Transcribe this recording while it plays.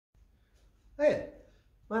Hey,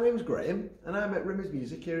 my name's Graham and I'm at Rimmer's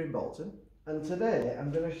Music here in Bolton, and today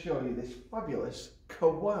I'm going to show you this fabulous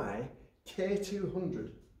Kawai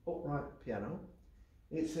K200 upright piano.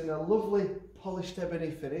 It's in a lovely polished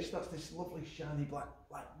ebony finish. That's this lovely shiny black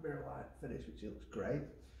mirror light finish, which looks great.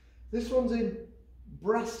 This one's in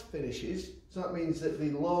brass finishes, so that means that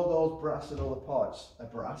the logo's brass and all the parts are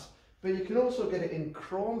brass, but you can also get it in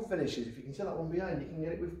chrome finishes. If you can see that one behind, you can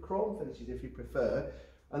get it with chrome finishes if you prefer.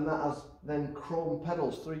 And that has then chrome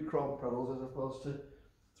pedals, 3 chrome pedals as opposed to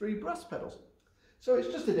 3 brass pedals. So it's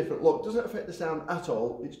just a different look, doesn't affect the sound at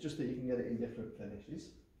all, it's just that you can get it in different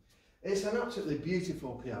finishes. It's an absolutely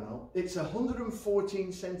beautiful piano. It's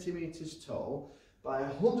 114 centimetres tall by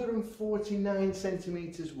 149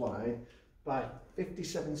 centimetres wide by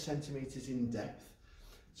 57 centimetres in depth.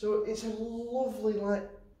 So it's a lovely,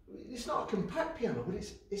 it's not a compact piano, but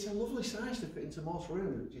it's a lovely size to fit into most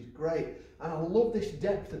rooms, which is great. And I love this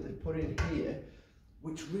depth that they've put in here,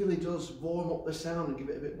 which really does warm up the sound and give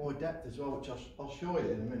it a bit more depth as well, which I'll show you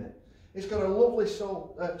in a minute. It's got a lovely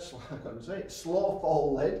slow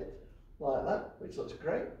fall lid, like that, which looks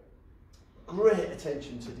great. Great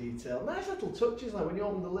attention to detail. Nice little touches, like when you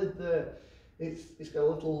open the lid there, it's got a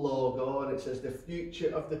little logo and it says the future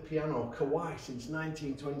of the piano, Kawai since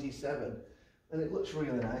 1927. And it looks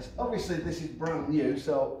really nice. Obviously this is brand new,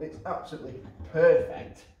 so it's absolutely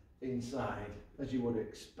perfect inside, as you would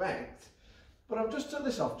expect. But I've just turned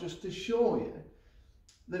this off just to show you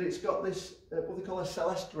that it's got this, what they call a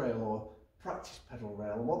Celeste rail or practice pedal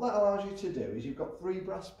rail. And what that allows you to do is you've got 3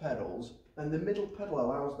 brass pedals, and the middle pedal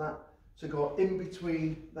allows that to go in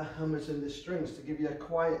between the hammers and the strings to give you a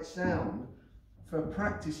quiet sound for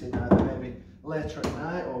practicing, either maybe later at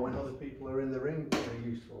night or when other people are in the room.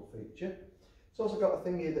 Very useful feature. It's also got a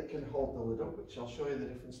thing here that can hold the lid up, which I'll show you the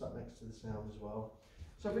difference that makes to the sound as well.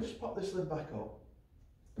 So if we just pop this lid back up,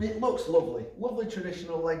 it looks lovely. Lovely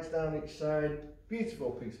traditional legs down each side,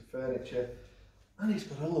 beautiful piece of furniture, and it's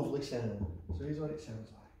got a lovely sound. So here's what it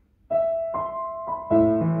sounds like.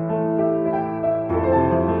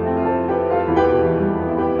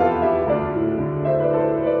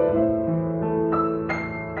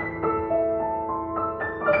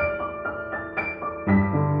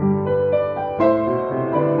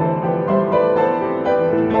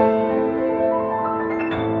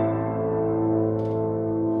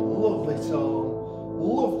 Lovely tone,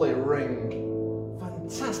 lovely ring,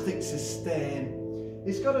 fantastic sustain.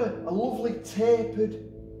 It's got a lovely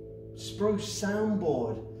tapered spruce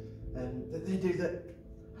soundboard that they do that,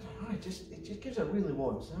 I don't know, it just gives a really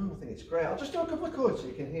warm sound. I think it's great. I'll just do a couple of chords so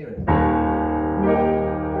you can hear it.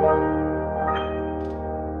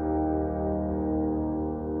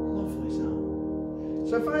 Lovely sound.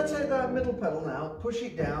 So if I take that middle pedal now, push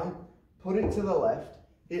it down, put it to the left,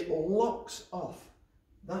 it locks off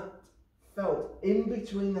that felt in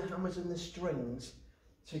between the hammers and the strings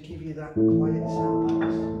to give you that quiet sound.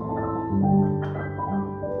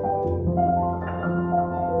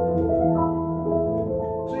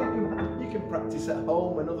 So you can practice at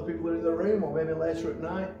home when other people are in the room, or maybe later at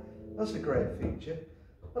night. That's a great feature.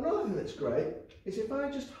 Another thing that's great is if I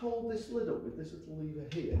just hold this lid up with this little lever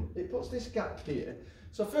here, it puts this gap here.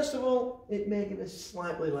 So first of all, it may give a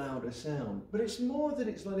slightly louder sound, but it's more that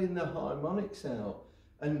it's letting the harmonics out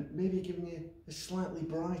and maybe giving you a slightly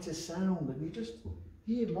brighter sound, and you just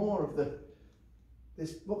hear more of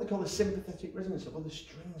this what they call the sympathetic resonance of other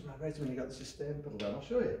strings vibrating when you got the sustain pedal down. I'll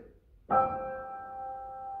show you.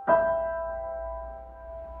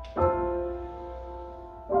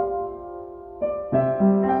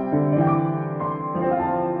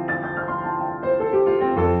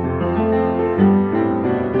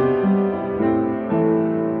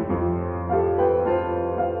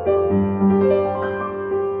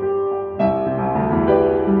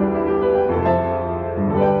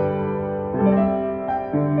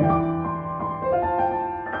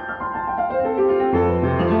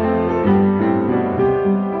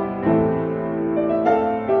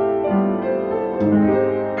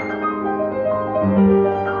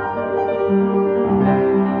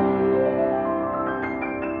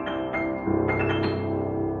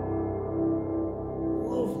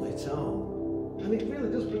 And it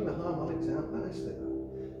really does bring the harmonics out nicely,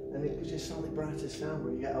 and it gives you a slightly brighter sound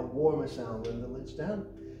where you get a warmer sound when the lid's down.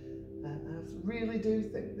 And I really do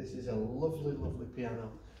think this is a lovely, lovely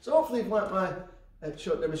piano. So hopefully you've liked my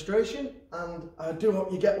short demonstration, and I do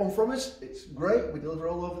hope you get one from us. It's great. We deliver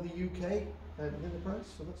all over the UK within the price,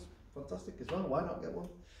 so that's fantastic as well. Why not get one?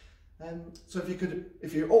 So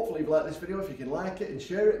if you hopefully like this video, if you can like it and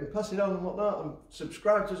share it and pass it on and whatnot, and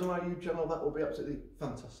subscribe to us on our YouTube channel, that will be absolutely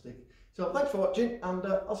fantastic. So thanks for watching, and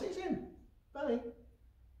I'll see you soon. Bye.